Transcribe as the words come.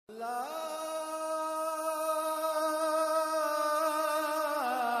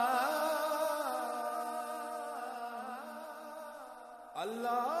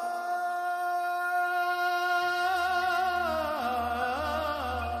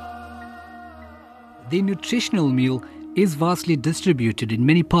The nutritional meal is vastly distributed in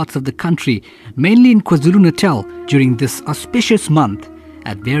many parts of the country, mainly in KwaZulu-Natal during this auspicious month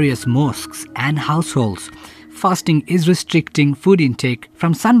at various mosques and households. Fasting is restricting food intake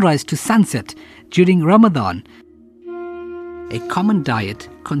from sunrise to sunset during Ramadan. A common diet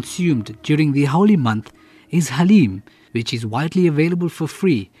consumed during the holy month is Haleem, which is widely available for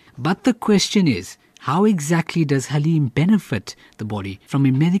free. But the question is, how exactly does Haleem benefit the body from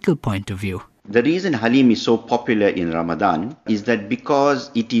a medical point of view? The reason Haleem is so popular in Ramadan is that because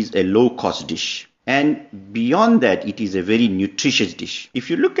it is a low-cost dish. And beyond that, it is a very nutritious dish.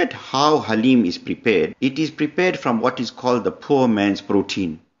 If you look at how Haleem is prepared, it is prepared from what is called the poor man's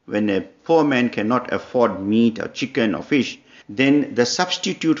protein. When a poor man cannot afford meat or chicken or fish, then the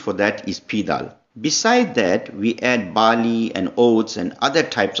substitute for that is pea dal. Beside that, we add barley and oats and other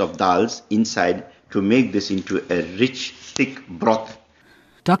types of dals inside to make this into a rich, thick broth.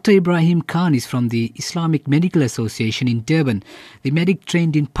 Dr. Ibrahim Khan is from the Islamic Medical Association in Durban. The medic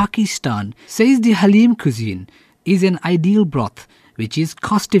trained in Pakistan says the Haleem cuisine is an ideal broth which is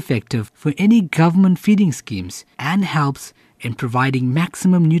cost-effective for any government feeding schemes and helps in providing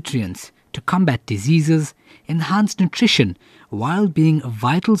maximum nutrients to combat diseases, enhance nutrition, while being a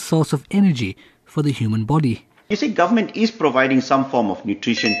vital source of energy for the human body. You see, government is providing some form of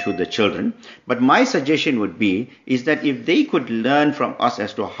nutrition to the children, but my suggestion would be is that if they could learn from us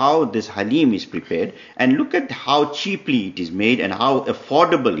as to how this Haleem is prepared and look at how cheaply it is made and how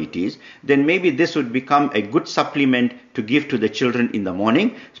affordable it is, then maybe this would become a good supplement to give to the children in the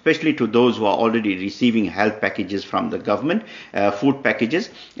morning, especially to those who are already receiving health packages from the government, food packages,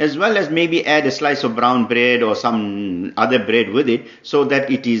 as well as maybe add a slice of brown bread or some other bread with it so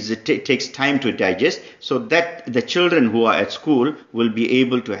that it takes time to digest, so that the children who are at school will be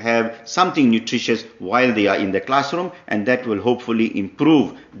able to have something nutritious while they are in the classroom, and that will hopefully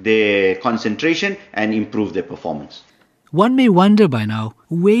improve their concentration and improve their performance. One may wonder by now,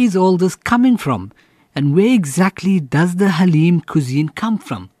 where is all this coming from? And where exactly does the Haleem cuisine come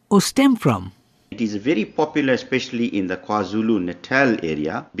from or stem from? It is very popular, especially in the KwaZulu-Natal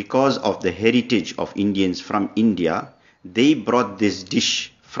area, because of the heritage of Indians from India. They brought this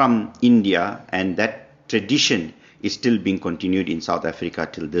dish from India, and that tradition is still being continued in South Africa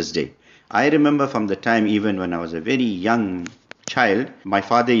till this day. I remember from the time even when I was a very young child, my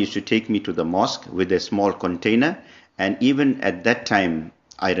father used to take me to the mosque with a small container, and even at that time,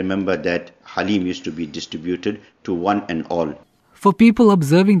 I remember that Haleem used to be distributed to one and all. For people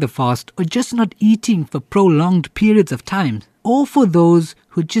observing the fast or just not eating for prolonged periods of time, or for those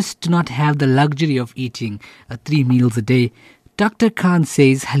who just do not have the luxury of eating 3 meals a day, Dr. Khan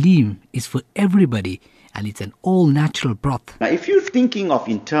says Haleem is for everybody and it's an all-natural broth. Now, if you're thinking of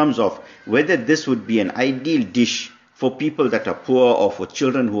in terms of whether this would be an ideal dish for people that are poor or for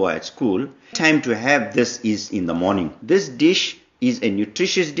children who are at school, time to have this is in the morning. This dish is a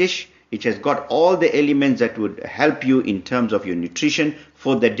nutritious dish. It has got all the elements that would help you in terms of your nutrition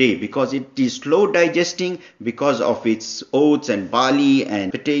for the day, because it is slow digesting because of its oats and barley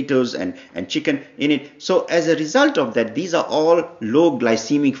and potatoes and chicken in it. So as a result of that, these are all low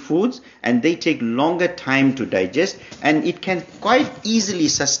glycemic foods and they take longer time to digest, and it can quite easily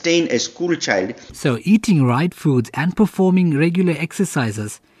sustain a school child. So eating right foods and performing regular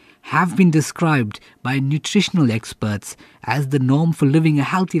exercises have been described by nutritional experts as the norm for living a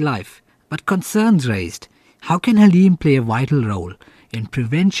healthy life. But concerns raised. How can Haleem play a vital role in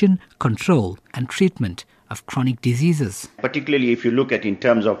prevention, control and treatment of chronic diseases? Particularly if you look at in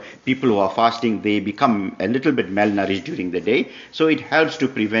terms of people who are fasting, they become a little bit malnourished during the day. So it helps to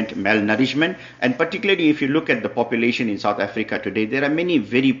prevent malnourishment. And particularly if you look at the population in South Africa today, there are many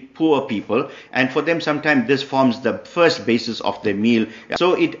very poor people. And for them, sometimes this forms the first basis of their meal.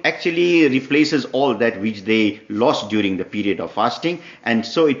 So it actually replaces all that which they lost during the period of fasting. And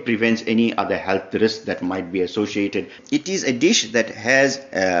so it prevents any other health risks that might be associated. It is a dish that has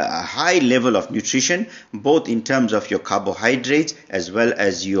a high level of nutrition, both in terms of your carbohydrates as well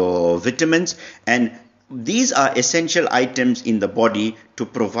as your vitamins, and these are essential items in the body to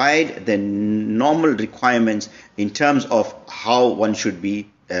provide the normal requirements in terms of how one should be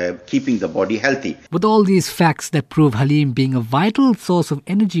keeping the body healthy. With all these facts that prove Haleem being a vital source of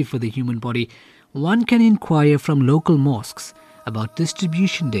energy for the human body, one can inquire from local mosques about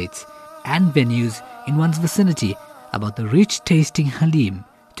distribution dates and venues in one's vicinity about the rich tasting Haleem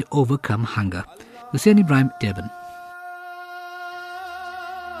to overcome hunger. Hoosen Ebrahim, Durban.